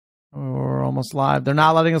almost live. They're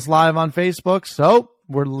not letting us live on Facebook, so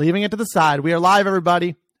we're leaving it to the side. We are live,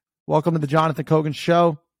 everybody. Welcome to the Jonathan Kogan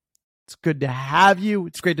Show. It's good to have you.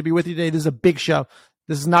 It's great to be with you today. This is a big show.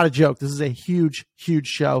 This is not a joke. This is a huge, huge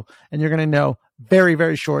show, and you're going to know very,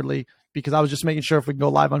 very shortly, because I was just making sure if we can go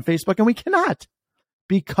live on Facebook, and we cannot,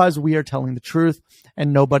 because we are telling the truth,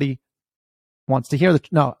 and nobody wants to hear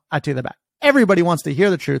no, I take that back. Everybody wants to hear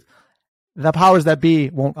the truth. The powers that be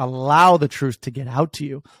won't allow the truth to get out to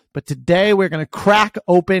you. But today we're going to crack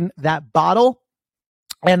open that bottle.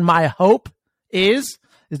 And my hope is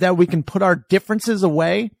that we can put our differences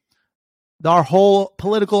away, our whole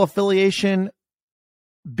political affiliation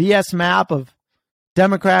BS map of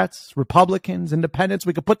Democrats, Republicans, Independents.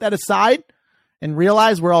 We could put that aside and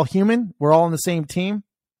realize we're all human. We're all on the same team.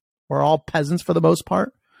 We're all peasants for the most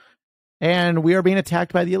part. And we are being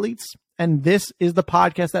attacked by the elites. And this is the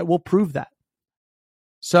podcast that will prove that.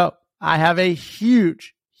 So I have a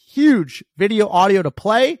huge, huge video audio to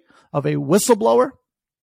play of a whistleblower,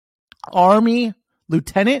 Army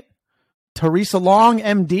Lieutenant Theresa Long,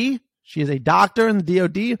 MD. She is a doctor in the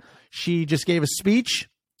DOD. She just gave a speech.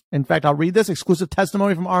 In fact, I'll read this exclusive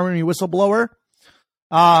testimony from Army whistleblower,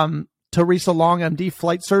 Theresa Long, MD,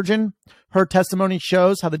 flight surgeon. Her testimony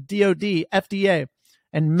shows how the DOD, FDA,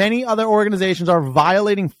 and many other organizations are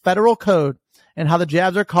violating federal code, and how the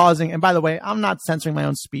jabs are causing. And by the way, I'm not censoring my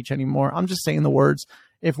own speech anymore. I'm just saying the words.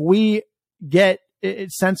 If we get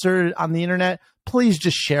it censored on the internet, please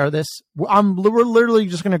just share this. We're literally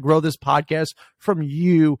just going to grow this podcast from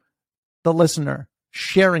you, the listener,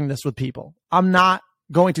 sharing this with people. I'm not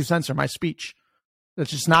going to censor my speech.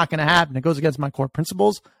 That's just not going to happen. It goes against my core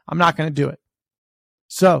principles. I'm not going to do it.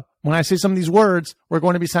 So when I say some of these words, we're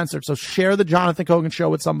going to be censored. So share the Jonathan Kogan Show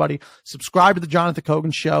with somebody. Subscribe to the Jonathan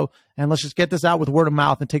Kogan Show. And let's just get this out with word of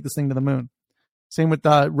mouth and take this thing to the moon. Same with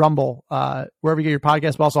Rumble. Wherever you get your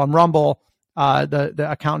podcast, but also on Rumble, the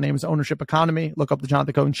account name is Ownership Economy. Look up the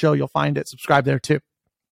Jonathan Kogan Show. You'll find it. Subscribe there too.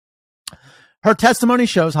 Her testimony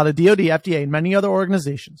shows how the DOD, FDA, and many other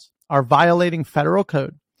organizations are violating federal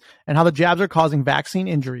code, and how the jabs are causing vaccine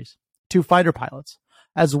injuries to fighter pilots,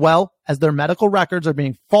 as well as their medical records are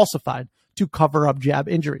being falsified to cover up jab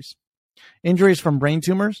injuries. Injuries from brain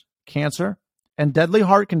tumors, cancer, and deadly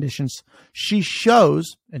heart conditions. She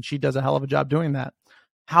shows, and she does a hell of a job doing that,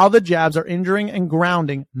 how the jabs are injuring and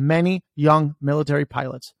grounding many young military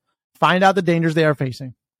pilots. Find out the dangers they are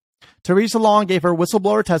facing. Theresa Long gave her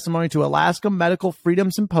whistleblower testimony to Alaska Medical Freedom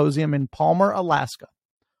Symposium in Palmer, Alaska.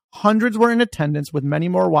 Hundreds were in attendance, with many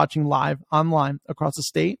more watching live online across the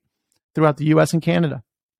state, throughout the U.S. and Canada.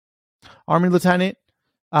 Army Lieutenant,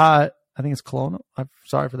 I think it's Colonel. I'm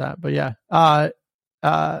sorry for that, but yeah.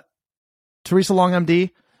 Theresa Long, MD,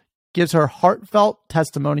 gives her heartfelt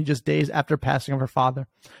testimony just days after passing of her father.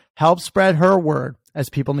 Help spread her word, as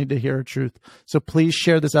people need to hear her truth. So please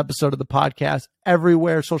share this episode of the podcast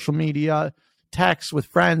everywhere, social media, text with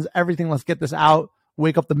friends, everything. Let's get this out.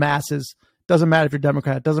 Wake up the masses. Doesn't matter if you're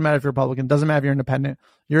Democrat. Doesn't matter if you're Republican. Doesn't matter if you're independent.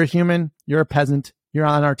 You're a human. You're a peasant. You're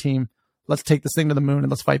on our team. Let's take this thing to the moon and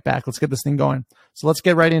let's fight back. Let's get this thing going. So let's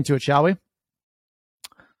get right into it, shall we?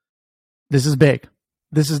 This is big.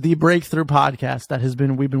 This is the breakthrough podcast that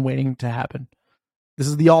we've been waiting to happen. This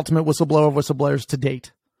is the ultimate whistleblower of whistleblowers to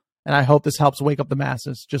date. And I hope this helps wake up the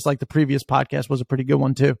masses, just like the previous podcast was a pretty good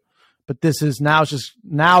one too. But this is now it's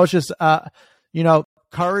just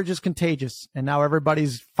courage is contagious. And now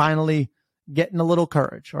everybody's finally getting a little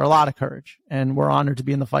courage, or a lot of courage. And we're honored to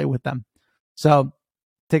be in the fight with them. So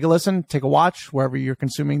take a listen, take a watch wherever you're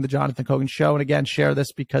consuming the Jonathan Kogan Show. And again, share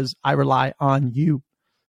this because I rely on you.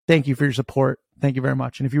 Thank you for your support. Thank you very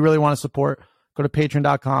much. And if you really want to support, go to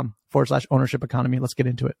patreon.com/ownership economy. Let's get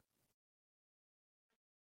into it.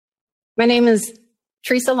 My name is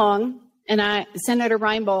Theresa Long, and Senator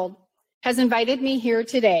Reinbold has invited me here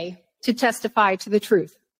today to testify to the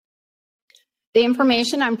truth. The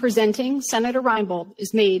information I'm presenting, Senator Reinbold,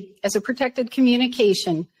 is made as a protected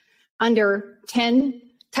communication under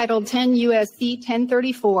Title 10 U.S.C.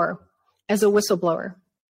 1034 as a whistleblower.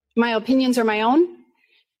 My opinions are my own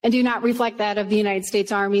and do not reflect that of the United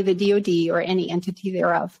States Army, the DOD, or any entity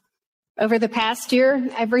thereof. Over the past year,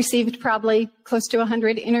 I've received probably close to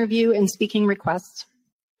 100 interview and speaking requests.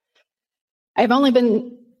 I've only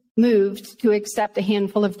been moved to accept a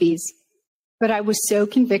handful of these, but I was so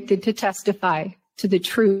convicted to testify to the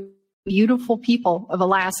true, beautiful people of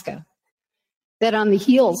Alaska that on the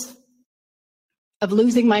heels of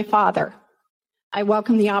losing my father, I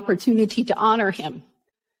welcome the opportunity to honor him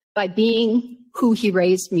by being who he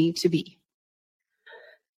raised me to be.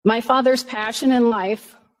 My father's passion in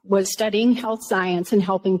life was studying health science and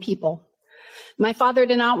helping people. My father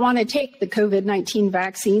did not want to take the COVID-19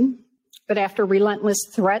 vaccine, but after relentless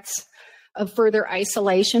threats of further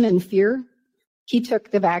isolation and fear, he took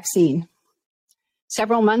the vaccine.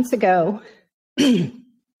 Several months ago,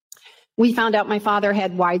 we found out my father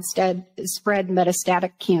had widespread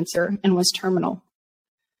metastatic cancer and was terminal.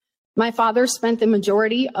 My father spent the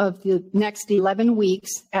majority of the next 11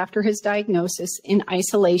 weeks after his diagnosis in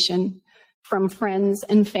isolation from friends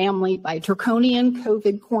and family by draconian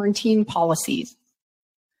COVID quarantine policies.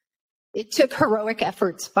 It took heroic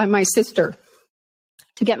efforts by my sister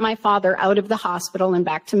to get my father out of the hospital and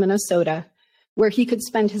back to Minnesota, where he could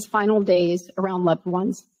spend his final days around loved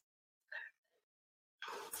ones.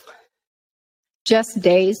 Just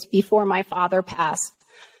days before my father passed,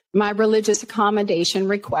 my religious accommodation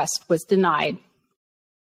request was denied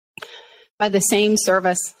by the same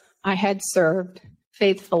service I had served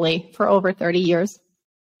faithfully for over 30 years.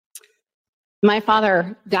 My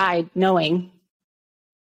father died knowing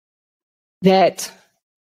that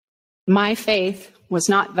my faith was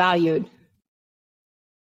not valued.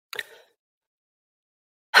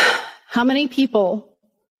 How many people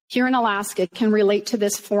here in Alaska can relate to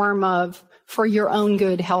this form of for your own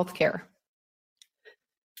good healthcare?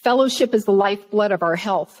 Fellowship is the lifeblood of our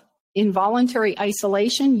health. Involuntary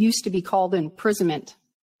isolation used to be called imprisonment.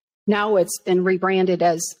 Now it's been rebranded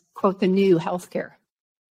as, quote, the new healthcare.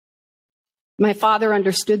 My father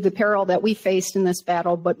understood the peril that we faced in this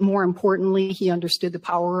battle, but more importantly, he understood the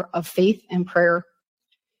power of faith and prayer.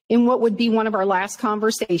 In what would be one of our last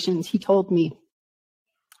conversations, he told me,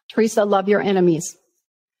 Teresa, love your enemies.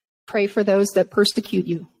 Pray for those that persecute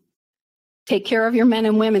you. Take care of your men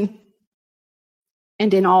and women.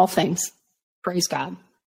 And in all things, praise God.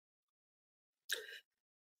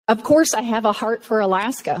 Of course, I have a heart for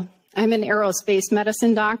Alaska. I'm an aerospace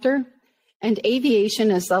medicine doctor, and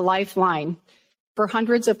aviation is the lifeline for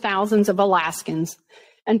hundreds of thousands of Alaskans,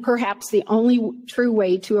 and perhaps the only true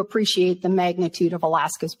way to appreciate the magnitude of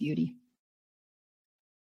Alaska's beauty.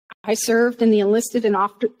 I served in the enlisted and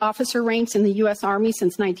officer ranks in the U.S. Army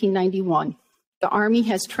since 1991. The Army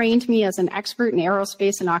has trained me as an expert in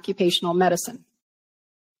aerospace and occupational medicine.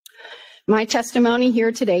 My testimony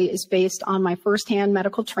here today is based on my firsthand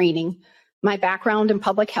medical training, my background in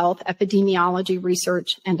public health, epidemiology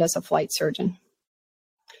research, and as a flight surgeon.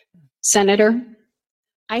 Senator,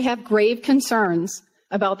 I have grave concerns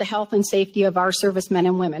about the health and safety of our servicemen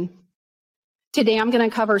and women. Today, I'm going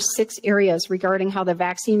to cover 6 areas regarding how the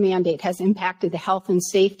vaccine mandate has impacted the health and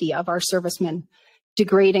safety of our servicemen,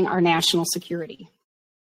 degrading our national security.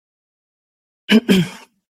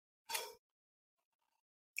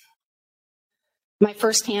 My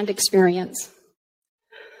firsthand experience.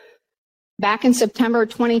 Back in September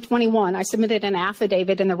 2021, I submitted an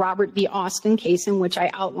affidavit in the Robert V. Austin case in which I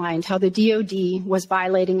outlined how the DoD was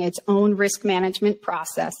violating its own risk management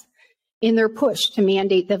process in their push to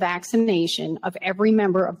mandate the vaccination of every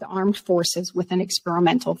member of the armed forces with an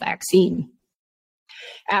experimental vaccine.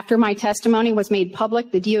 After my testimony was made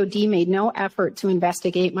public, the DoD made no effort to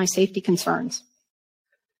investigate my safety concerns.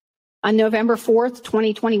 On November 4th,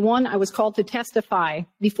 2021, I was called to testify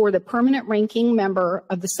before the permanent ranking member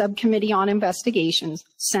of the Subcommittee on Investigations,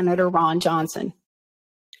 Senator Ron Johnson.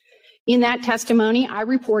 In that testimony, I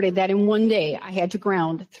reported that in one day, I had to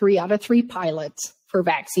ground 3 out of 3 pilots for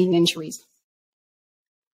vaccine injuries.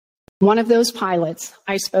 One of those pilots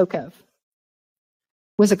I spoke of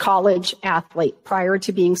was a college athlete prior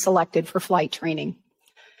to being selected for flight training.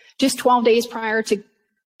 Just 12 days prior to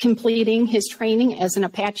completing his training as an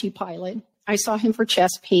Apache pilot, I saw him for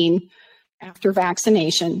chest pain after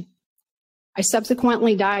vaccination. I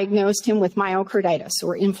subsequently diagnosed him with myocarditis,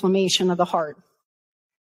 or inflammation of the heart,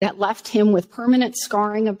 that left him with permanent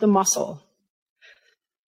scarring of the muscle,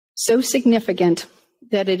 so significant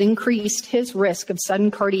that it increased his risk of sudden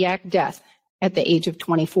cardiac death at the age of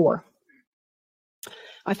 24.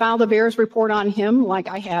 I filed a VAERS report on him like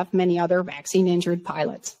I have many other vaccine-injured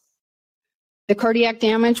pilots. The cardiac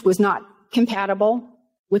damage was not compatible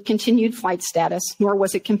with continued flight status, nor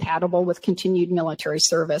was it compatible with continued military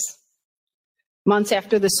service. Months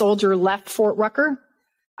after the soldier left Fort Rucker,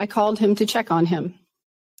 I called him to check on him.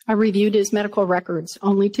 I reviewed his medical records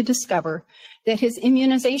only to discover that his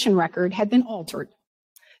immunization record had been altered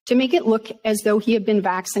to make it look as though he had been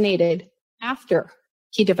vaccinated after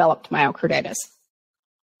he developed myocarditis.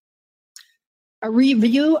 A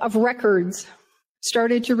review of records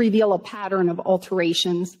started to reveal a pattern of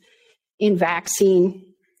alterations in vaccine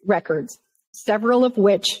records, several of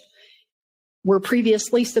which were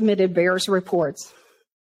previously submitted VAERS reports.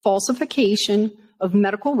 Falsification of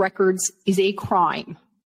medical records is a crime.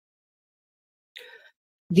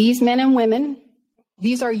 These men and women,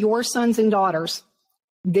 these are your sons and daughters.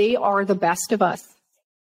 They are the best of us.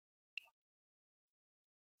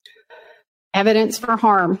 Evidence for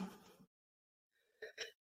harm.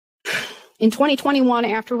 In 2021,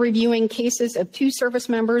 after reviewing cases of 2 service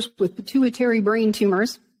members with pituitary brain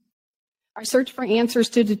tumors, I searched for answers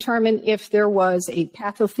to determine if there was a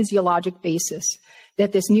pathophysiologic basis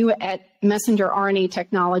that this new messenger RNA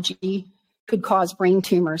technology could cause brain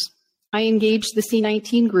tumors. I engaged the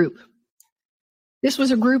C19 group. This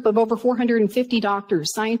was a group of over 450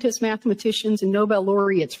 doctors, scientists, mathematicians, and Nobel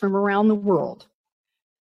laureates from around the world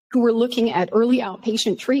who were looking at early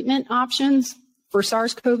outpatient treatment options for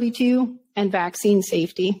SARS-CoV-2 and vaccine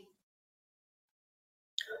safety.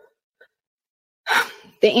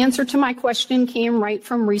 The answer to my question came right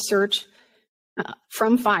from research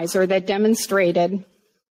from Pfizer that demonstrated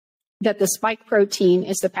that the spike protein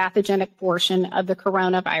is the pathogenic portion of the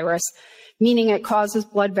coronavirus, meaning it causes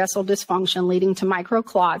blood vessel dysfunction leading to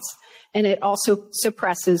microclots, and it also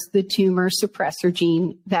suppresses the tumor suppressor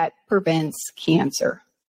gene that prevents cancer.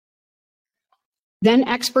 Then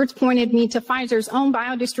experts pointed me to Pfizer's own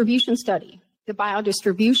biodistribution study. The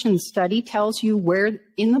biodistribution study tells you where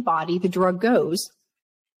in the body the drug goes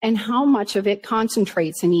and how much of it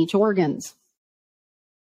concentrates in each organs.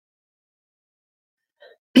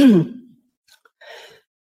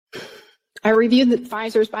 I reviewed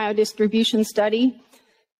Pfizer's biodistribution study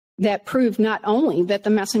that proved not only that the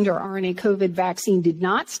messenger RNA COVID vaccine did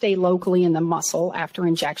not stay locally in the muscle after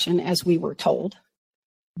injection, as we were told,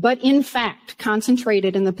 but in fact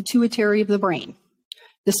concentrated in the pituitary of the brain,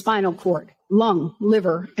 the spinal cord, lung,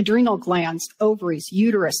 liver, adrenal glands, ovaries,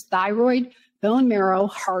 uterus, thyroid, bone marrow,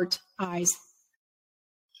 heart, eyes.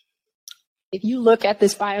 If you look at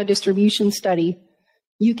this biodistribution study,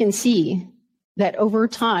 you can see that over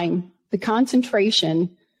time, the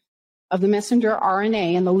concentration of the messenger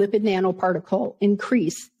RNA and the lipid nanoparticle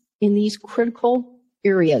increase in these critical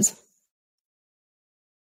areas.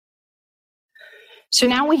 So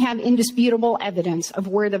now we have indisputable evidence of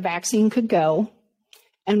where the vaccine could go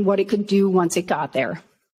and what it could do once it got there.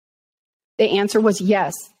 The answer was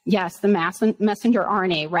yes. Yes, the messenger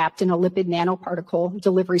RNA wrapped in a lipid nanoparticle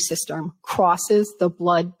delivery system crosses the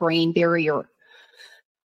blood-brain barrier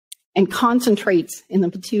and concentrates in the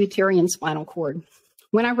pituitary and spinal cord.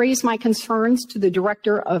 When I raised my concerns to the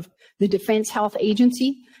director of the Defense Health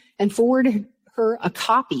Agency and forwarded her a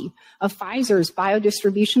copy of Pfizer's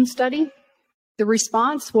biodistribution study, the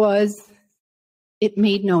response was, it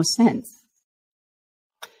made no sense.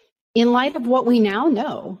 In light of what we now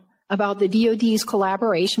know about the DoD's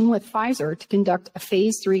collaboration with Pfizer to conduct a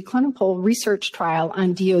phase 3 clinical research trial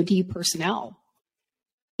on DoD personnel,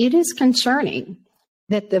 it is concerning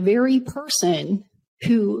that the very person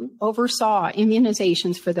who oversaw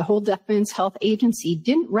immunizations for the whole Defense Health Agency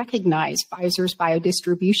didn't recognize Pfizer's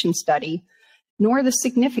biodistribution study, nor the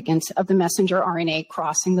significance of the messenger RNA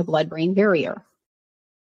crossing the blood-brain barrier.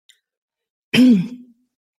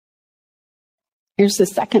 Here's the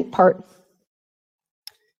second part.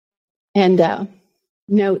 And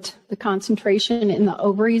note, the concentration in the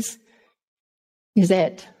ovaries is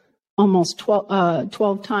at almost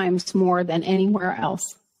 12 times more than anywhere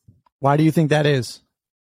else. Why do you think that is?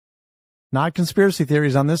 Not conspiracy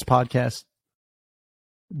theories on this podcast.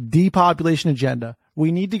 Depopulation agenda.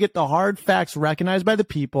 We need to get the hard facts recognized by the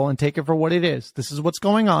people and take it for what it is. This is what's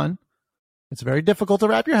going on. It's very difficult to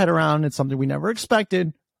wrap your head around. It's something we never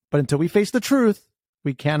expected. But until we face the truth,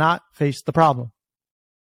 we cannot face the problem.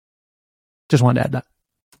 Just wanted to add that.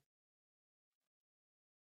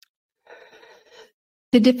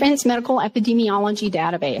 The Defense Medical Epidemiology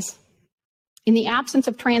Database. In the absence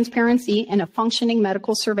of transparency and a functioning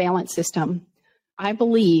medical surveillance system, I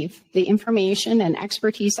believe the information and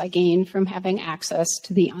expertise I gained from having access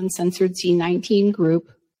to the uncensored C19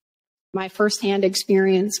 group, my firsthand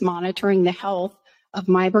experience monitoring the health of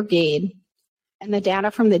my brigade, and the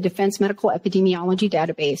data from the Defense Medical Epidemiology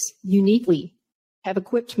Database uniquely have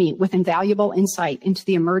equipped me with invaluable insight into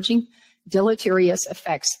the emerging deleterious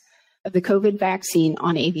effects of the COVID vaccine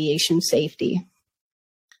on aviation safety.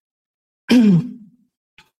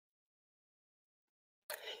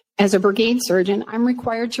 As a brigade surgeon, I'm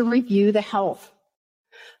required to review the health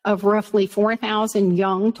of roughly 4,000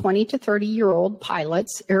 young 20 to 30-year-old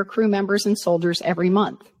pilots, aircrew members, and soldiers every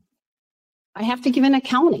month. I have to give an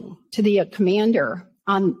accounting to the commander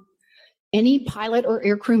on any pilot or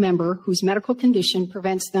aircrew member whose medical condition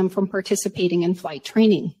prevents them from participating in flight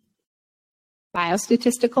training.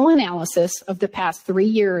 Biostatistical analysis of the past 3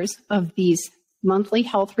 years of these monthly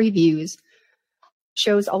health reviews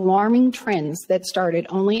shows alarming trends that started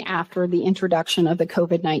only after the introduction of the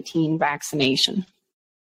COVID-19 vaccination.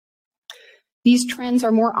 These trends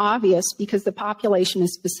are more obvious because the population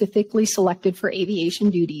is specifically selected for aviation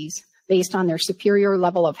duties. based on their superior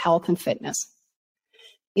level of health and fitness.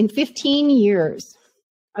 In 15 years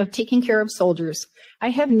of taking care of soldiers, I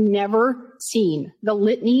have never seen the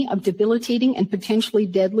litany of debilitating and potentially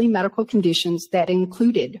deadly medical conditions that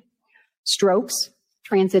included strokes,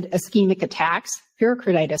 transient ischemic attacks,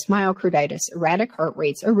 pericarditis, myocarditis, erratic heart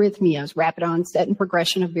rates, arrhythmias, rapid onset and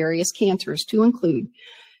progression of various cancers to include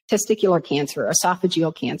testicular cancer,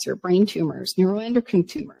 esophageal cancer, brain tumors, neuroendocrine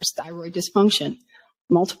tumors, thyroid dysfunction,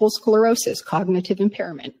 multiple sclerosis, cognitive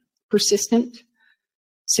impairment, persistent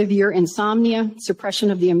severe insomnia,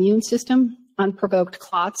 suppression of the immune system, unprovoked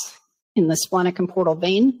clots in the splenic and portal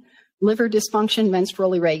vein, liver dysfunction,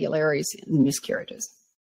 menstrual irregularities, and miscarriages.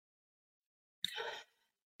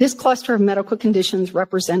 This cluster of medical conditions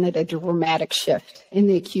represented a dramatic shift in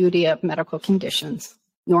the acuity of medical conditions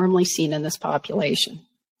normally seen in this population.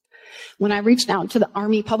 When I reached out to the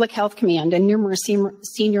Army Public Health Command and numerous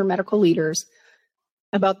senior medical leaders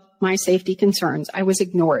about my safety concerns, I was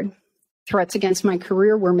ignored. Threats against my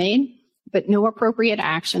career were made, but no appropriate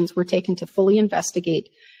actions were taken to fully investigate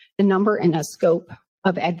the number and the scope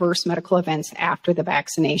of adverse medical events after the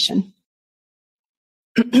vaccination.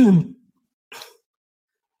 The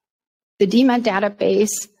DMED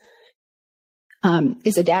database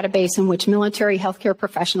is a database in which military healthcare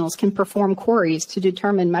professionals can perform queries to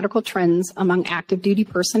determine medical trends among active duty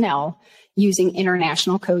personnel using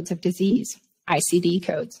international codes of disease, ICD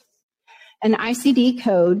codes. An ICD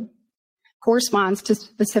code corresponds to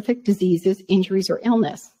specific diseases, injuries, or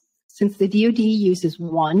illness. Since the DoD uses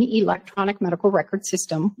one electronic medical record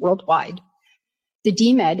system worldwide, the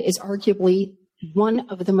DMED is arguably one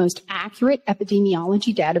of the most accurate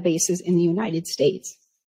epidemiology databases in the United States.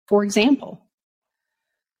 For example,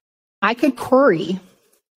 I could query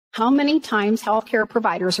how many times healthcare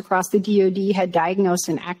providers across the DoD had diagnosed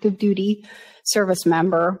an active duty service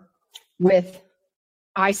member with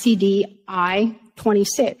ICD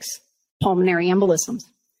I-26 pulmonary embolisms,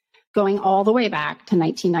 going all the way back to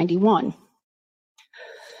 1991.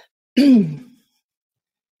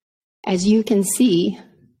 As you can see,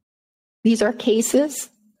 these are cases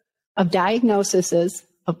of diagnoses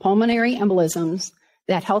of pulmonary embolisms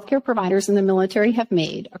that healthcare providers in the military have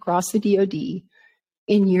made across the DoD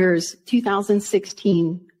in years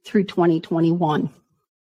 2016 through 2021.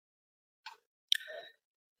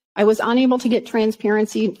 I was unable to get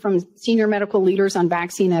transparency from senior medical leaders on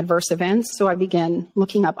vaccine adverse events, so I began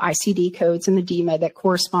looking up ICD codes in the DMED that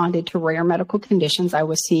corresponded to rare medical conditions I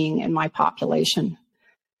was seeing in my population.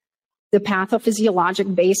 The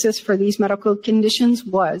pathophysiologic basis for these medical conditions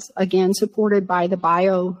was, again, supported by the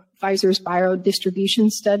Pfizer's biodistribution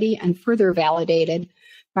study and further validated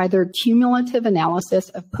by their cumulative analysis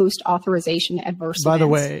of post-authorization adverse events. By the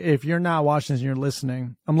way, if you're not watching this and you're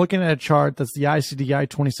listening, I'm looking at a chart that's the ICD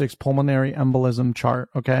I-26 pulmonary embolism chart,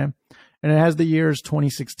 okay? And it has the years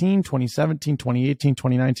 2016, 2017, 2018,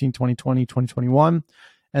 2019, 2020, 2021.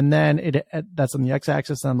 And then that's on the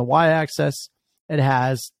x-axis, and on the y-axis, it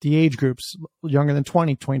has the age groups younger than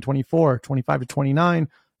 20, 20 to 24, 25 to 29,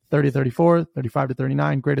 30 to 34, 35 to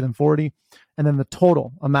 39, greater than 40, and then the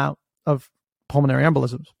total amount of pulmonary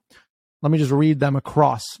embolisms. Let me just read them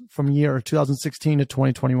across from year 2016 to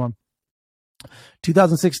 2021.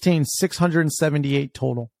 2016, 678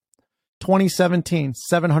 total. 2017,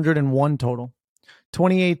 701 total.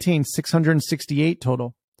 2018, 668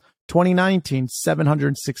 total. 2019,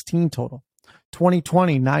 716 total.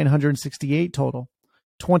 2020, 968 total.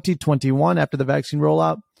 2021, after the vaccine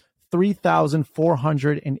rollout,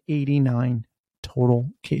 3,489 total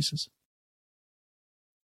cases.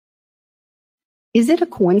 Is it a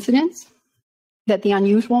coincidence that the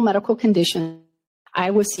unusual medical conditions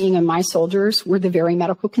I was seeing in my soldiers were the very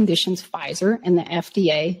medical conditions Pfizer and the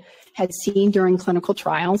FDA had seen during clinical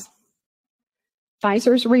trials?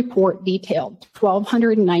 Pfizer's report detailed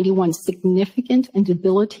 1,291 significant and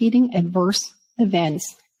debilitating adverse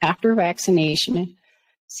events after vaccination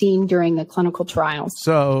seen during the clinical trials.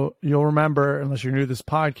 So you'll remember, unless you're new to this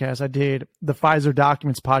podcast, I did the Pfizer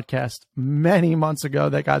Documents podcast many months ago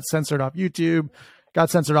that got censored off YouTube, got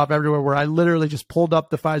censored off everywhere, where I literally just pulled up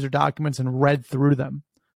the Pfizer documents and read through them.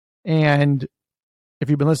 And if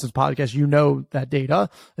you've been listening to this podcast, you know that data.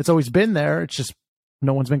 It's always been there. It's just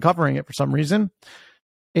no one's been covering it for some reason.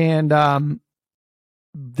 And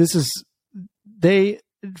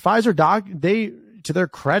Pfizer to their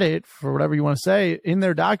credit, for whatever you want to say, in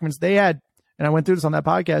their documents, they had, and I went through this on that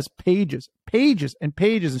podcast, pages and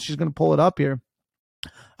pages, and she's going to pull it up here,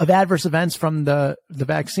 of adverse events from the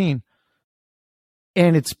vaccine.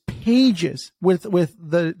 And it's pages with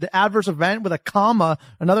the adverse event with a comma,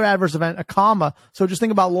 another adverse event, a comma. So just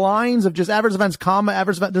think about lines of just adverse events, comma,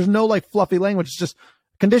 adverse event. There's no like fluffy language. It's just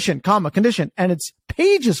condition, comma, condition, and it's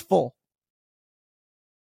pages full.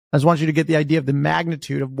 I just want you to get the idea of the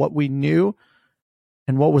magnitude of what we knew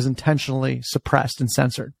and what was intentionally suppressed and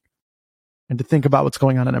censored, and to think about what's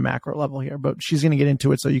going on a macro level here. But she's going to get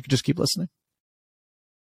into it, so you can just keep listening.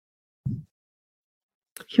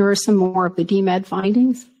 Here are some more of the DMED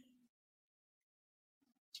findings.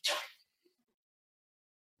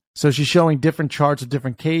 So she's showing different charts of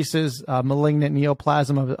different cases, malignant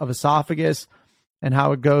neoplasm of esophagus, and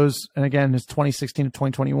how it goes. And again, it's 2016 to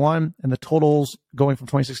 2021, and the totals going from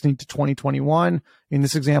 2016 to 2021. In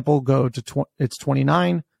this example, go to it's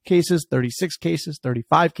 29 cases, 36 cases,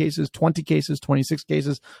 35 cases, 20 cases, 26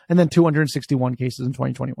 cases, and then 261 cases in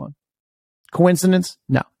 2021. Coincidence?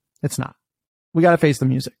 No, it's not. We got to face the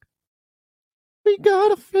music. We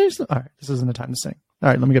got to face the... All right, this isn't the time to sing. All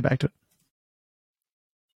right, let me get back to it.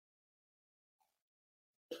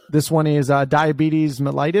 This one is diabetes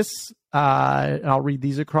mellitus. And I'll read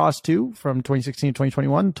these across too from 2016 to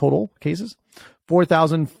 2021. Total cases: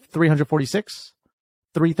 4,346,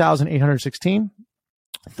 3,816,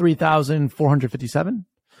 3,457,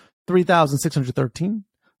 3,613,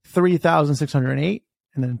 3,608,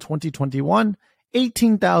 and then in 2021,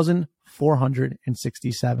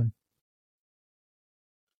 18,467.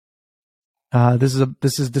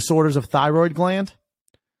 This is disorders of thyroid gland.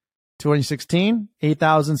 2016,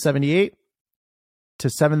 8,078 to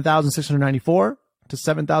 7,694 to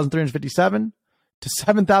 7,357 to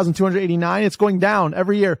 7,289. It's going down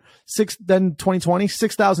every year. Then 2020,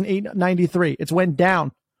 6,893. It's went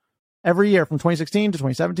down every year from 2016 to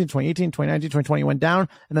 2017, 2018, 2019, 2020 went down.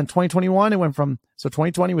 And then 2021, it went from, so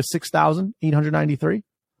 2020 was 6,893.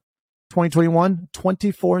 2021,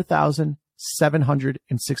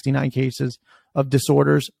 24,769 cases of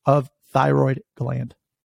disorders of thyroid gland.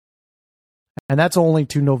 And that's only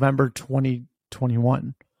to November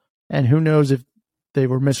 2021. And who knows if they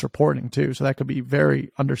were misreporting too. So that could be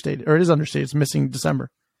very understated, or it is understated. It's missing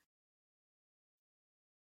December.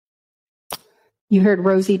 You heard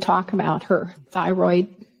Rosie talk about her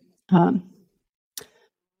thyroid autoimmune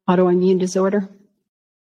disorder.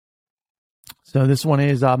 So this one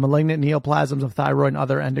is malignant neoplasms of thyroid and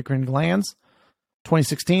other endocrine glands.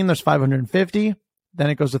 2016, there's 550. Then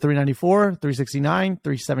it goes to 394, 369,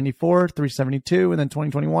 374, 372, and then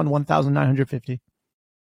 2021, 1,950.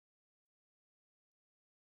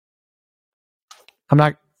 I'm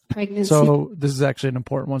not. Pregnancy. So this is actually an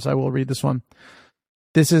important one, so I will read this one.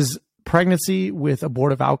 This is pregnancy with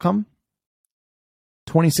abortive outcome.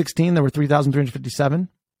 2016, there were 3,357.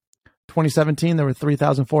 2017, there were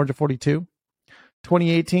 3,442.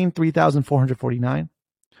 2018, 3,449.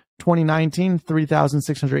 2019,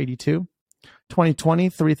 3,682. 2020,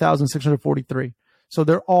 3,643. So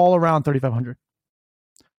they're all around 3,500.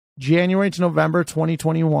 January to November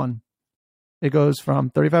 2021, it goes from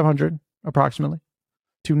 3,500 approximately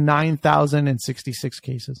to 9,066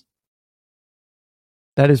 cases.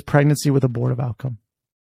 That is pregnancy with abortive outcome.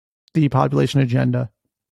 The population agenda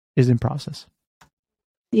is in process.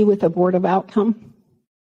 With abortive outcome.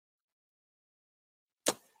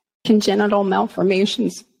 Congenital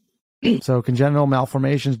malformations. So congenital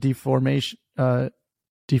malformations, deformations, and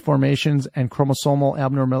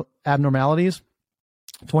chromosomal abnormalities.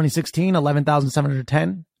 2016,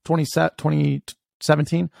 11,710.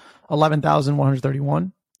 2017,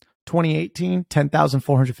 11,131. 2018,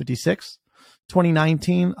 10,456.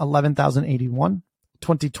 2019, 11,081.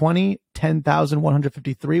 2020,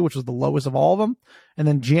 10,153, which was the lowest of all of them. And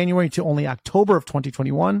then January to only October of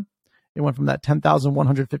 2021, it went from that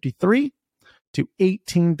 10,153 to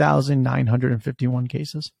 18,951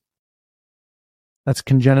 cases. That's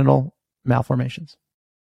congenital malformations.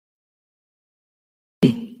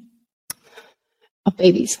 Of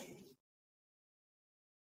babies.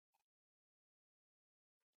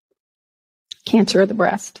 Cancer of the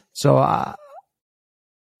breast. So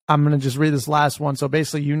I'm going to just read this last one. So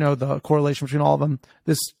basically, you know the correlation between all of them.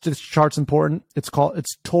 This chart's important. It's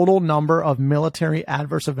total number of military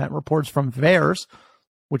adverse event reports from VAERS,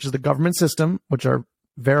 which is the government system, which are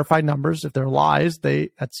verified numbers. If they're lies,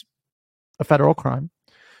 that's a federal crime.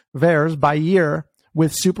 VAERS by year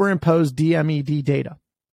with superimposed DMED data.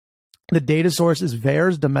 The data source is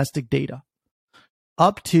VAERS domestic data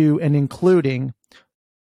up to and including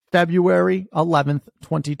February 11th,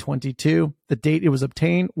 2022. The date it was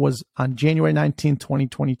obtained was on January 19th,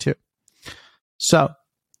 2022. So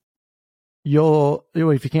if you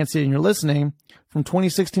can't see it and you're listening, from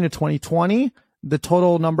 2016 to 2020, the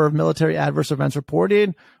total number of military adverse events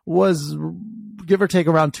reported was give or take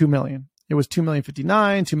around 2 million. It was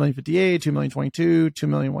 2,059,000, 2,058,000, 2,022,000,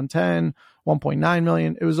 2,110,000, 1.9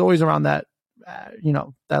 million. It was always around that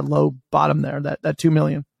that low bottom there, that 2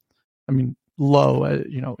 million. I mean, low,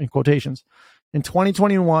 in quotations. In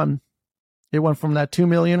 2021, it went from that 2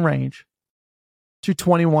 million range to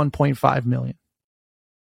 21.5 million.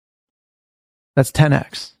 That's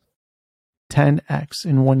 10x. 10x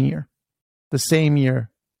in 1 year. The same year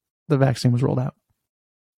the vaccine was rolled out.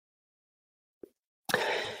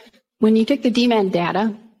 When you took the DMED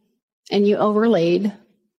data and you overlaid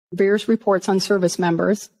VAERS reports on service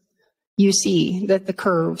members, you see that the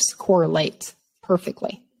curves correlate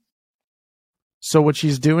perfectly. So what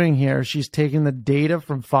she's doing here, she's taking the data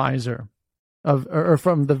from Pfizer or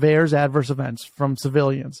from the VAERS adverse events from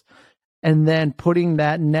civilians, and then putting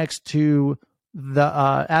that next to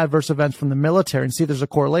the adverse events from the military and see if there's a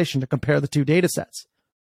correlation to compare the two data sets,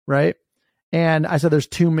 right? And I said there's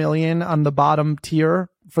 2 million on the bottom tier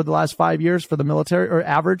for the last 5 years for the military, or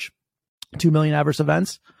average 2 million adverse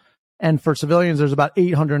events. And for civilians, there's about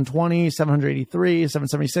 820, 783,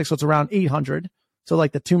 776. So it's around 800. So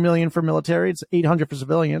like the 2 million for military, it's 800 for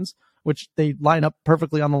civilians, which they line up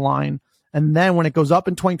perfectly on the line. And then when it goes up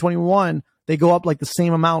in 2021, they go up like the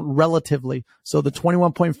same amount relatively. So the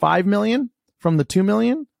 21.5 million from the 2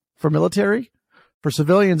 million for military. For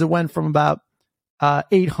civilians, it went from about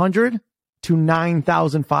 800 to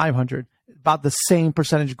 9,500, about the same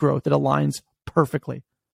percentage growth. It aligns perfectly.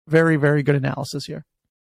 Very, very good analysis here.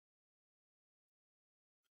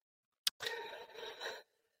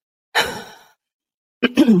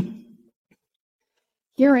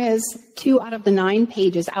 Here is 2 out of the 9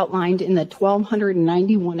 pages outlined in the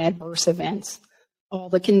 1,291 adverse events. All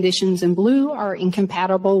the conditions in blue are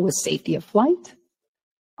incompatible with safety of flight.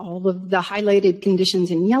 All of the highlighted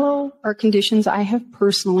conditions in yellow are conditions I have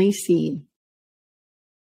personally seen.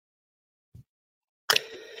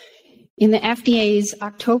 In the FDA's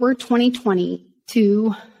October 2020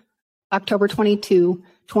 to October 22,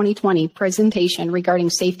 2020 presentation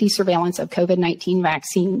regarding safety surveillance of COVID-19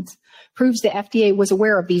 vaccines, proves the FDA was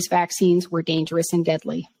aware of these vaccines were dangerous and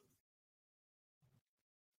deadly.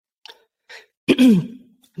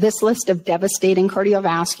 This list of devastating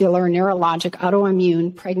cardiovascular, neurologic,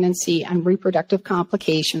 autoimmune, pregnancy, and reproductive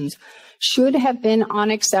complications should have been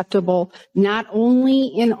unacceptable, not only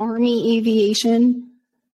in Army aviation,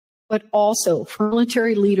 but also for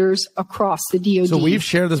military leaders across the DoD. So we've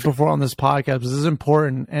shared this before on this podcast. This is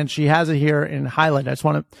important, and she has it here in highlight. I just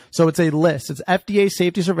want to, so it's a list. It's FDA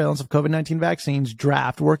safety surveillance of COVID-19 vaccines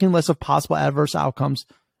draft, working list of possible adverse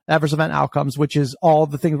event outcomes, which is all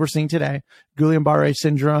the things we're seeing today: Guillain-Barré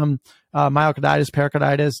syndrome, myocarditis,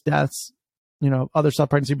 pericarditis, deaths, other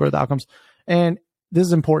pregnancy birth outcomes. And this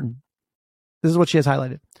is important. This is what she has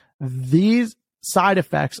highlighted. These side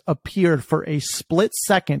effects appeared for a split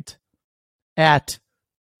second at,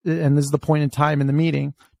 and this is the point in time in the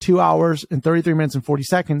meeting, 2 hours and 33 minutes and 40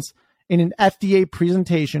 seconds in an FDA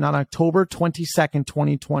presentation on October 22nd,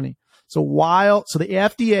 2020. So the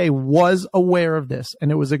FDA was aware of this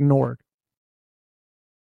and it was ignored.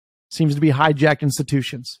 Seems to be hijacked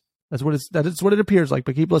institutions. That is what it appears like,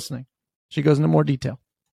 but keep listening. She goes into more detail.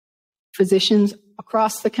 Physicians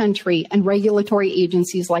across the country and regulatory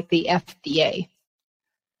agencies like the FDA.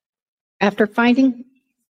 After finding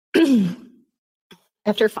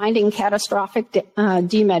catastrophic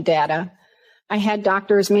DMED data, I had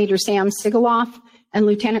Drs. Major Sam Sigaloff and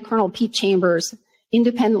Lieutenant Colonel Pete Chambers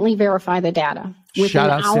independently verify the data. Shout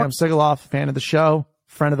out Sam Sigaloff, fan of the show,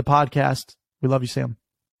 friend of the podcast. We love you, Sam.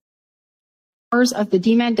 Hours of the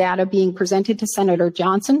DMED data being presented to Senator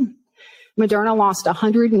Johnson, Moderna lost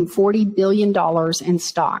 $140 billion in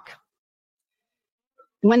stock.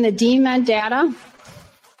 When the DMED data,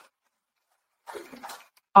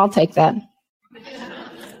 I'll take that.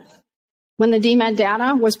 When the DMED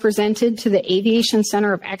data was presented to the Aviation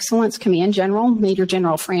Center of Excellence Command General, Major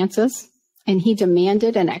General Francis, and he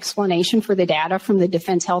demanded an explanation for the data from the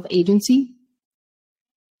Defense Health Agency,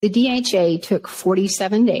 the DHA took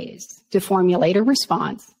 47 days to formulate a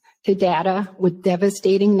response to data with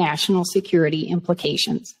devastating national security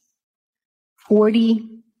implications.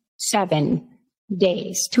 47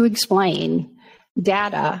 days to explain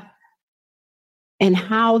data, and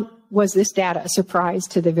how was this data a surprise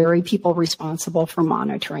to the very people responsible for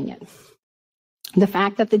monitoring it? The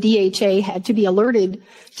fact that the DHA had to be alerted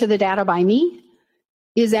to the data by me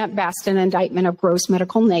is at best an indictment of gross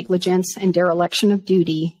medical negligence and dereliction of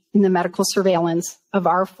duty in the medical surveillance of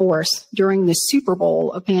our force during the Super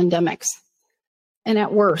Bowl of pandemics, and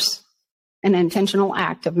at worst, an intentional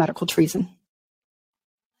act of medical treason.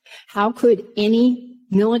 How could any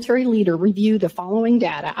military leader review the following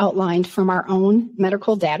data outlined from our own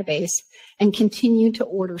medical database and continue to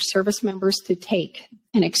order service members to take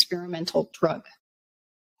an experimental drug?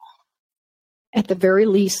 At the very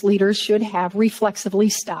least, leaders should have reflexively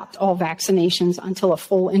stopped all vaccinations until a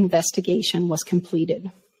full investigation was completed.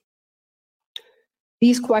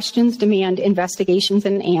 These questions demand investigations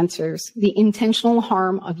and answers. The intentional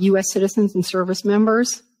harm of U.S. citizens and service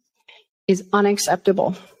members is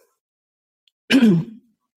unacceptable.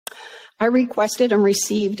 I requested and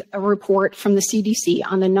received a report from the CDC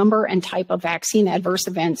on the number and type of vaccine adverse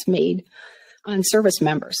events made on service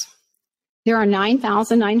members. There are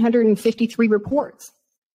 9,953 reports,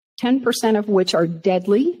 10% of which are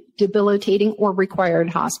deadly, debilitating, or required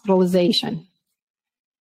hospitalization.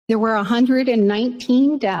 There were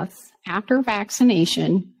 119 deaths after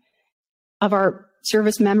vaccination of our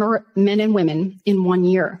service men and women in 1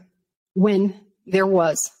 year, when there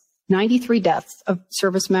was 93 deaths of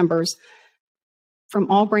service members from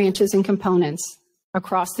all branches and components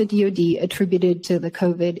across the DoD attributed to the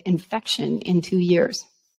COVID infection in 2 years.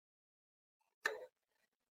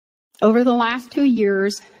 Over the last 2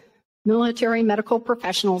 years, military medical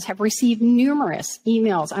professionals have received numerous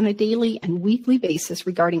emails on a daily and weekly basis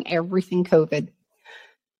regarding everything COVID.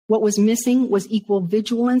 What was missing was equal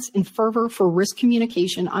vigilance and fervor for risk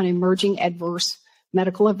communication on emerging adverse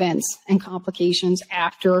medical events and complications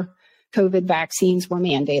after COVID vaccines were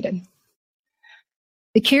mandated.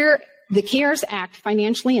 The CARES Act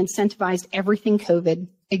financially incentivized everything COVID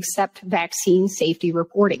except vaccine safety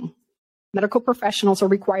reporting. Medical professionals are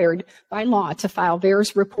required by law to file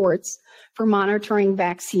various reports for monitoring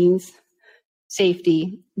vaccines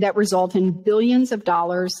safety that result in billions of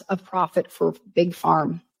dollars of profit for Big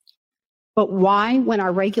Pharma. But why, when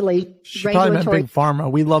our regulatory... Probably meant Big Pharma.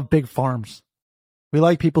 We love big farms. We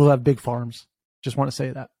like people who have big farms. Just want to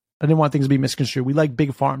say that. I didn't want things to be misconstrued. We like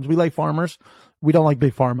big farms. We like farmers. We don't like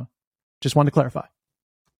Big Pharma. Just wanted to clarify.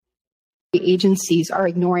 Agencies are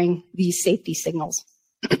ignoring these safety signals.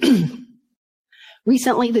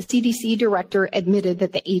 Recently, the CDC director admitted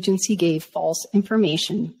that the agency gave false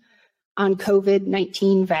information on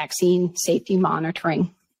COVID-19 vaccine safety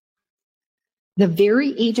monitoring. The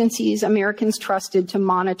very agencies Americans trusted to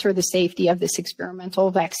monitor the safety of this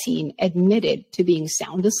experimental vaccine admitted to being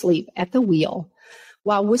sound asleep at the wheel,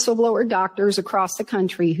 while whistleblower doctors across the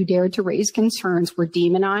country who dared to raise concerns were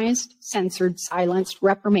demonized, censored, silenced,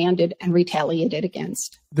 reprimanded, and retaliated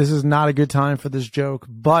against. This is not a good time for this joke,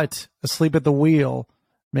 but asleep at the wheel,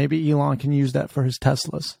 maybe Elon can use that for his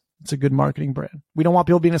Teslas. It's a good marketing brand. We don't want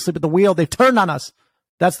people being asleep at the wheel. They've turned on us.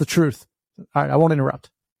 That's the truth. All right, I won't interrupt.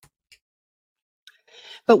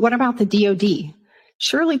 But what about the DoD?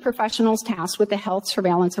 Surely professionals tasked with the health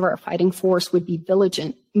surveillance of our fighting force would be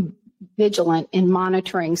vigilant in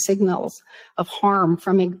monitoring signals of harm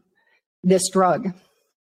from this drug.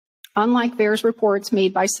 Unlike VAERS reports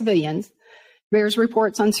made by civilians, VAERS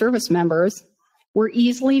reports on service members were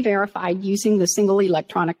easily verified using the single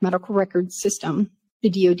electronic medical record system the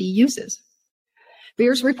DoD uses.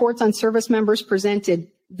 VAERS reports on service members presented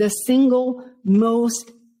the single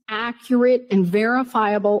most accurate and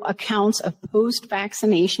verifiable accounts of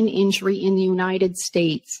post-vaccination injury in the United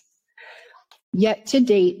States. Yet to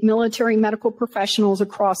date, military medical professionals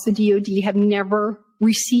across the DoD have never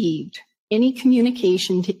received any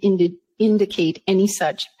communication to indicate any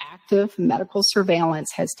such active medical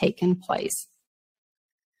surveillance has taken place.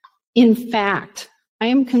 In fact, I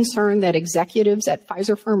am concerned that executives at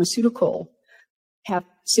Pfizer Pharmaceutical have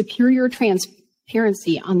superior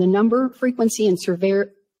transparency on the number, frequency, and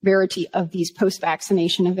severity of these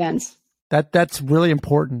post-vaccination events. That's really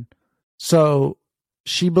important. So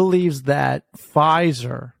she believes that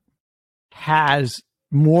Pfizer has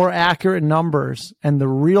more accurate numbers and the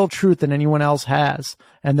real truth than anyone else has,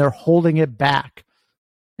 and they're holding it back.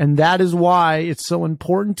 And that is why it's so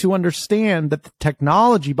important to understand that the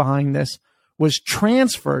technology behind this was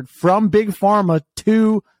transferred from Big Pharma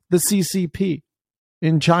to the CCP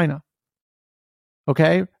in China.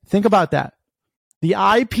 Okay? Think about that. The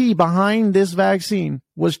IP behind this vaccine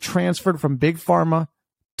was transferred from Big Pharma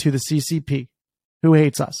to the CCP, who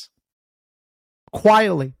hates us.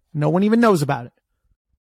 Quietly. No one even knows about it.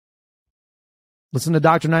 Listen to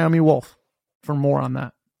Dr. Naomi Wolf for more on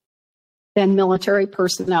that. Than military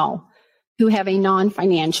personnel who have a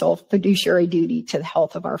non-financial fiduciary duty to the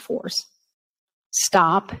health of our force.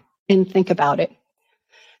 Stop and think about it.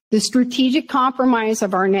 The strategic compromise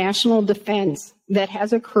of our national defense that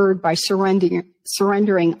has occurred by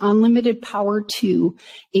surrendering unlimited power to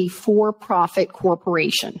a for-profit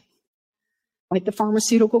corporation, like the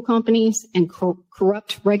pharmaceutical companies and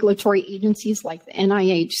corrupt regulatory agencies like the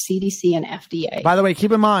NIH, CDC, and FDA. By the way,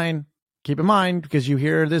 keep in mind, because you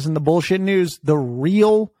hear this in the bullshit news, the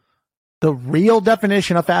real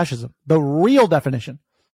definition of fascism, the real definition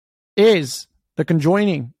is the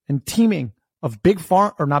conjoining and teaming of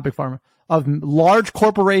of large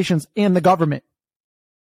corporations and the government.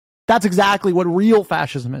 That's exactly what real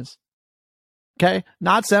fascism is. Okay?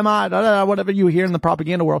 Not whatever you hear in the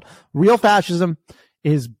propaganda world. Real fascism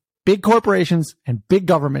is big corporations and big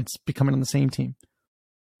governments becoming on the same team.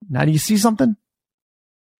 Now, do you see something?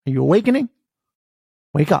 Are you awakening?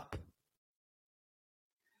 Wake up.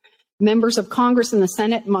 Members of Congress and the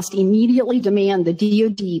Senate must immediately demand the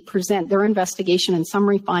DoD present their investigation and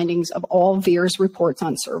summary findings of all VAERS reports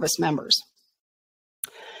on service members.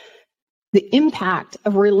 The impact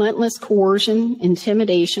of relentless coercion,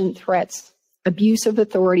 intimidation, threats, abuse of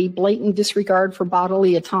authority, blatant disregard for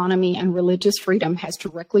bodily autonomy and religious freedom has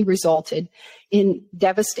directly resulted in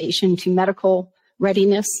devastation to medical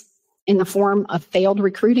readiness in the form of failed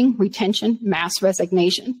recruiting, retention, mass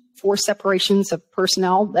resignation, forced separations of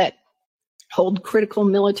personnel that hold critical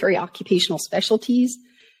military occupational specialties,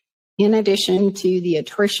 in addition to the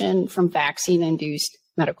attrition from vaccine-induced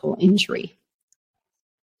medical injury.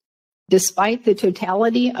 Despite the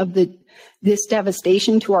totality of this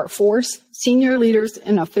devastation to our force, senior leaders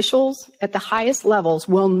and officials at the highest levels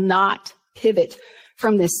will not pivot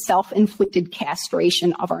from this self-inflicted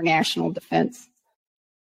castration of our national defense.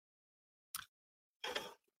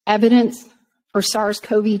 Evidence for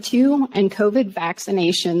SARS-CoV-2 and COVID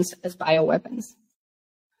vaccinations as bioweapons.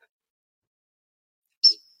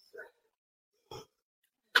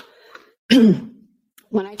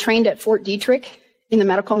 When I trained at Fort Detrick in the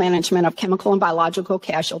medical management of chemical and biological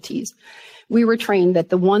casualties, we were trained that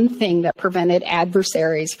the one thing that prevented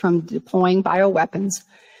adversaries from deploying bioweapons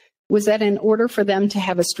was that in order for them to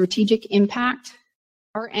have a strategic impact,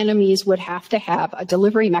 our enemies would have to have a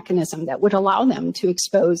delivery mechanism that would allow them to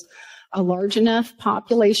expose a large enough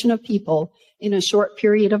population of people in a short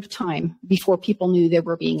period of time before people knew they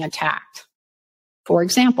were being attacked. For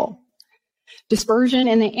example, dispersion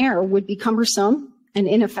in the air would be cumbersome and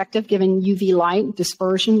ineffective given UV light,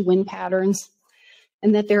 dispersion, wind patterns,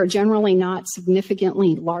 and that there are generally not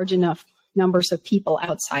significantly large enough numbers of people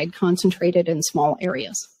outside concentrated in small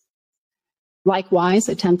areas. Likewise,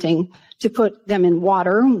 attempting to put them in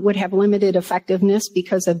water would have limited effectiveness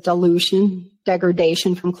because of dilution,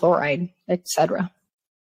 degradation from chloride, etc.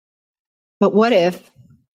 But what if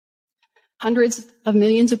hundreds of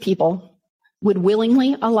millions of people would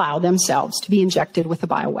willingly allow themselves to be injected with a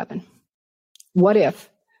bioweapon? What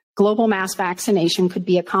if global mass vaccination could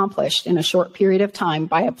be accomplished in a short period of time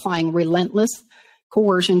by applying relentless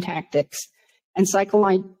coercion tactics and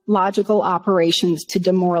psychological operations to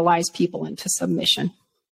demoralize people into submission?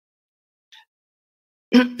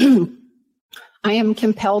 I am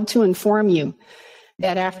compelled to inform you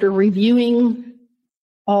that after reviewing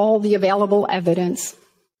all the available evidence,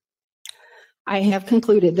 I have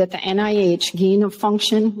concluded that the NIH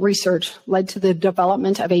gain-of-function research led to the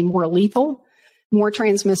development of a more lethal, more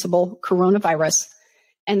transmissible coronavirus,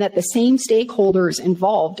 and that the same stakeholders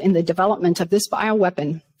involved in the development of this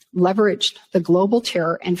bioweapon leveraged the global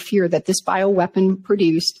terror and fear that this bioweapon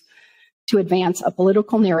produced to advance a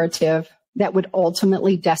political narrative that would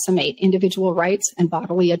ultimately decimate individual rights and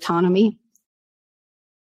bodily autonomy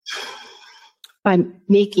by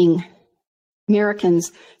making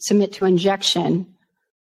Americans submit to injection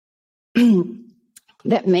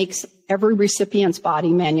that makes every recipient's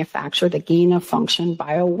body manufacture the gain-of-function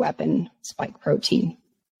bioweapon spike protein.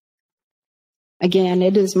 Again,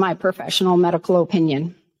 it is my professional medical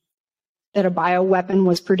opinion that a bioweapon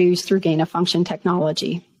was produced through gain-of-function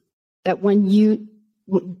technology, that when you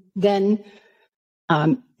then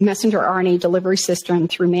messenger RNA delivery system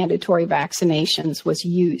through mandatory vaccinations was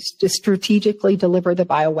used to strategically deliver the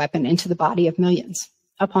bioweapon into the body of millions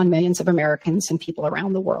upon millions of Americans and people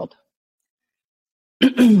around the world.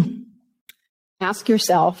 Ask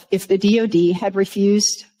yourself if the DoD had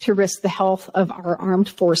refused to risk the health of our armed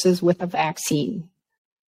forces with a vaccine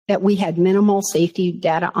that we had minimal safety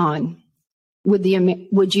data on, would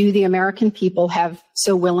you, the American people, have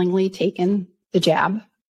so willingly taken the jab?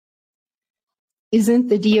 Isn't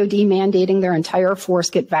the DoD mandating their entire force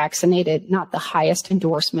get vaccinated not the highest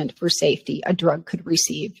endorsement for safety a drug could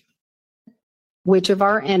receive? Which of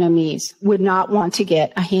our enemies would not want to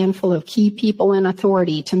get a handful of key people in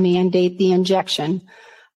authority to mandate the injection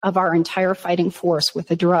of our entire fighting force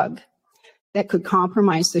with a drug that could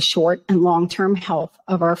compromise the short and long-term health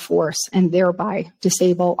of our force and thereby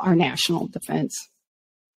disable our national defense?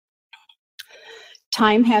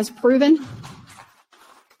 Time has proven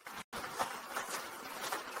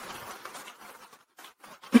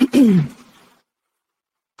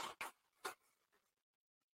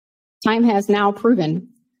Time has now proven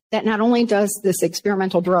that not only does this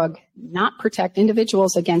experimental drug not protect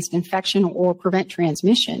individuals against infection or prevent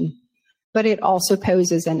transmission, but it also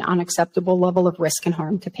poses an unacceptable level of risk and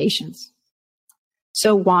harm to patients.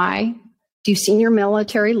 So why do senior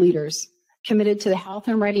military leaders committed to the health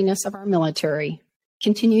and readiness of our military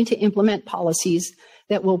continue to implement policies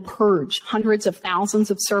that will purge hundreds of thousands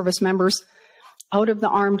of service members out of the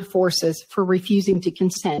armed forces for refusing to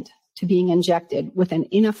consent to being injected with an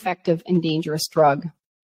ineffective and dangerous drug?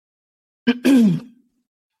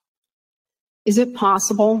 Is it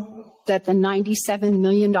possible that the $97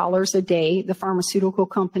 million a day the pharmaceutical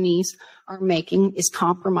companies are making is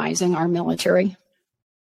compromising our military?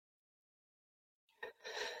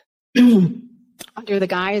 Under the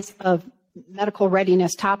guise of medical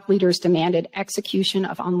readiness, top leaders demanded execution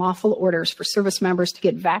of unlawful orders for service members to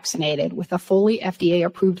get vaccinated with a fully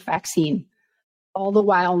FDA-approved vaccine, all the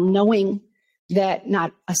while knowing that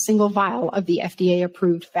not a single vial of the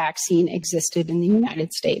FDA-approved vaccine existed in the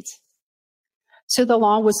United States. So the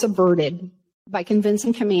law was subverted by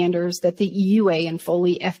convincing commanders that the EUA and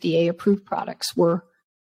fully FDA-approved products were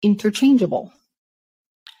interchangeable.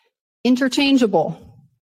 Interchangeable.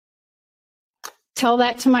 Tell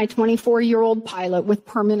that to my 24-year-old pilot with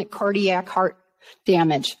permanent cardiac heart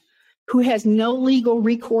damage, who has no legal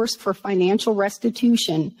recourse for financial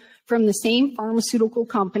restitution from the same pharmaceutical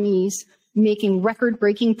companies making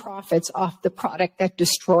record-breaking profits off the product that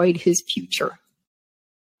destroyed his future.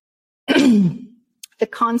 The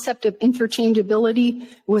concept of interchangeability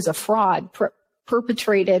was a fraud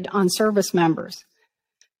perpetrated on service members.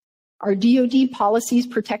 Are DoD policies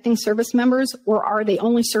protecting service members, or are they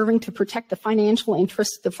only serving to protect the financial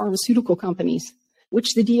interests of the pharmaceutical companies,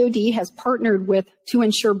 which the DoD has partnered with to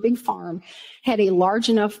ensure Big Pharma had a large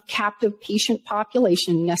enough captive patient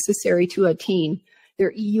population necessary to attain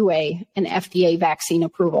their EUA and FDA vaccine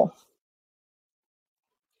approval?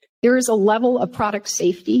 There is a level of product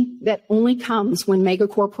safety that only comes when mega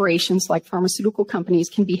corporations like pharmaceutical companies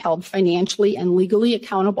can be held financially and legally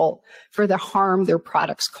accountable for the harm their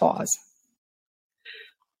products cause.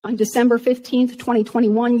 On December 15th,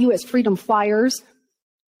 2021, U.S. Freedom Flyers,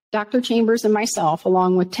 Dr. Chambers and myself,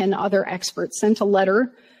 along with 10 other experts, sent a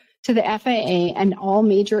letter to the FAA and all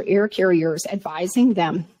major air carriers advising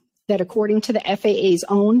them that according to the FAA's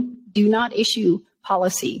own do not issue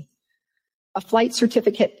policy, a flight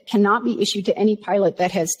certificate cannot be issued to any pilot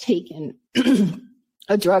that has taken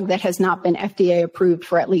a drug that has not been FDA approved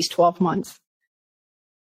for at least 12 months.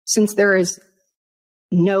 Since there is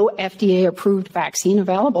no FDA approved vaccine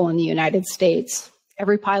available in the United States,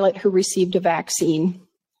 every pilot who received a vaccine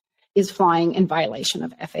is flying in violation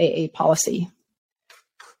of FAA policy.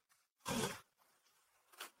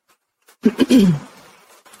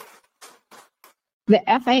 The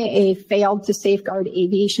FAA failed to safeguard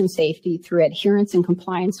aviation safety through adherence and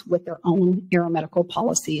compliance with their own aeromedical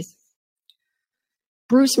policies.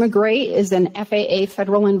 Bruce McGray is an FAA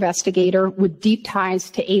federal investigator with deep ties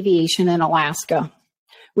to aviation in Alaska.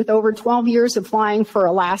 With over 12 years of flying for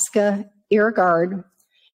Alaska Air Guard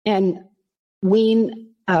and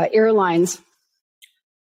Wayne Airlines,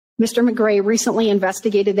 Mr. McGray recently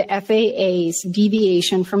investigated the FAA's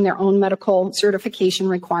deviation from their own medical certification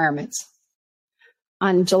requirements.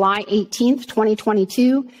 On July 18th,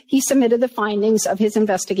 2022, he submitted the findings of his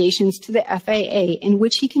investigations to the FAA, in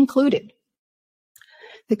which he concluded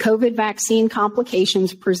the COVID vaccine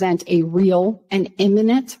complications present a real and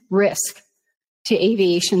imminent risk to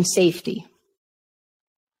aviation safety.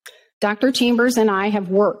 Dr. Chambers and I have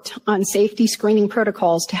worked on safety screening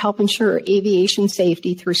protocols to help ensure aviation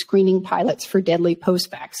safety through screening pilots for deadly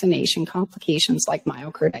post-vaccination complications like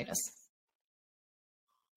myocarditis.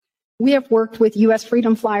 We have worked with U.S.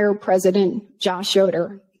 Freedom Flyer President Josh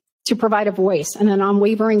Yoder to provide a voice and an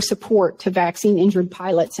unwavering support to vaccine-injured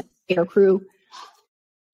pilots and aircrew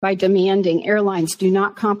by demanding airlines do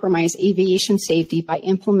not compromise aviation safety by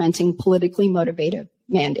implementing politically motivated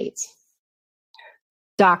mandates.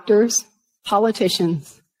 Doctors,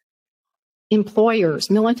 politicians, employers,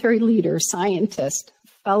 military leaders, scientists,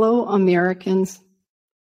 fellow Americans,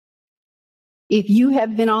 if you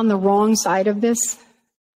have been on the wrong side of this,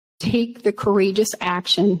 take the courageous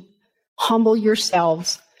action, humble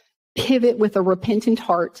yourselves, pivot with a repentant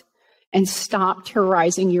heart, and stop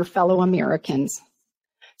terrorizing your fellow Americans.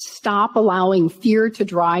 Stop allowing fear to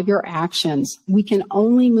drive your actions. We can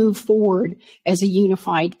only move forward as a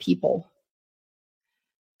unified people.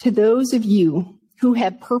 To those of you who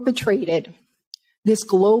have perpetrated this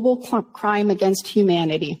global crime against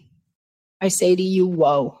humanity, I say to you,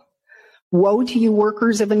 woe. Woe to you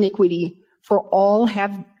workers of iniquity, for all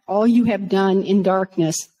you have done in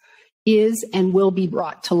darkness is and will be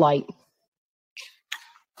brought to light.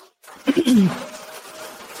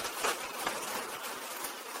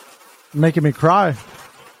 Making me cry.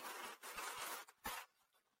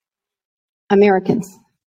 Americans,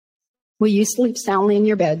 will you sleep soundly in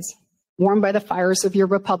your beds, warmed by the fires of your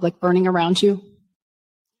republic burning around you?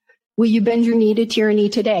 Will you bend your knee to tyranny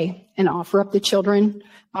today and offer up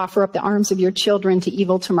the arms of your children to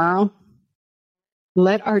evil tomorrow?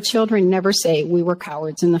 Let our children never say we were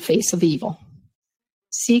cowards in the face of evil.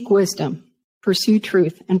 Seek wisdom, pursue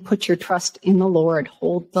truth, and put your trust in the Lord.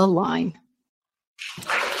 Hold the line.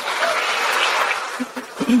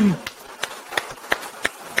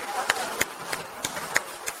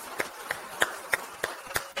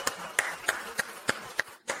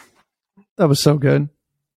 That was so good.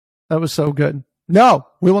 That was so good. No,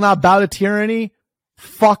 we will not bow to tyranny.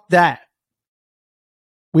 Fuck that.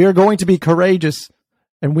 We are going to be courageous,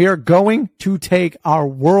 and we are going to take our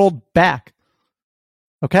world back.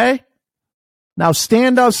 Okay? Now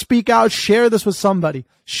stand up, speak out, share this with somebody.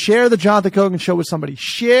 Share the Jonathan Cogan Show with somebody.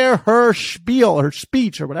 Share her spiel, her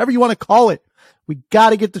speech, or whatever you want to call it. We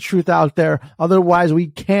got to get the truth out there. Otherwise, we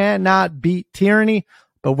cannot beat tyranny.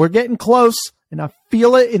 But we're getting close, and I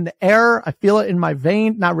feel it in the air. I feel it in my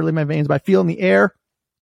vein. Not really my veins, but I feel it in the air.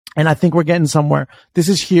 And I think we're getting somewhere. This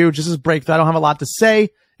is huge. This is breakthrough. I don't have a lot to say,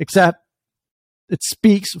 except it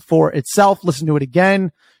speaks for itself. Listen to it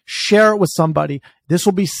again. Share it with somebody. This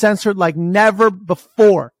will be censored like never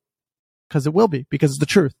before. Because it will be. Because it's the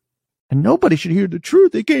truth. And nobody should hear the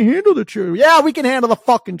truth. They can't handle the truth. Yeah, we can handle the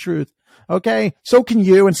fucking truth. Okay? So can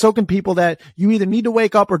you, and so can people that you either need to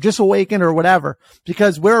wake up or just awaken or whatever.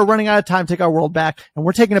 Because we're running out of time to take our world back. And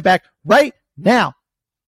we're taking it back right now.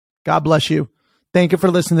 God bless you. Thank you for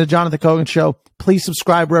listening to the Jonathan Cogan Show. Please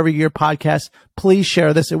subscribe wherever you hear podcasts. Please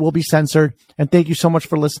share this. It will be censored. And thank you so much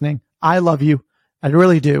for listening. I love you. I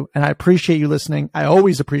really do. And I appreciate you listening. I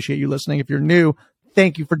always appreciate you listening. If you're new,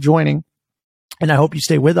 thank you for joining. And I hope you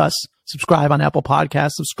stay with us. Subscribe on Apple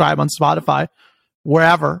Podcasts. Subscribe on Spotify.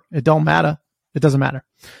 Wherever. It don't matter. It doesn't matter.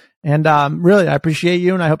 And really, I appreciate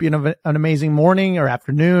you. And I hope you have an amazing morning or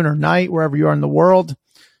afternoon or night, wherever you are in the world.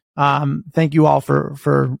 Thank you all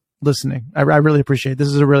for listening. I really appreciate it. This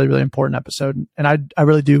is a really, really important episode. And I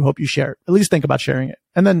really do hope you share it. At least think about sharing it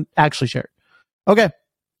and then actually share it. Okay.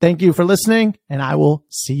 Thank you for listening, and I will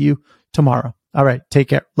see you tomorrow. All right. Take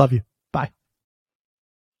care. Love you.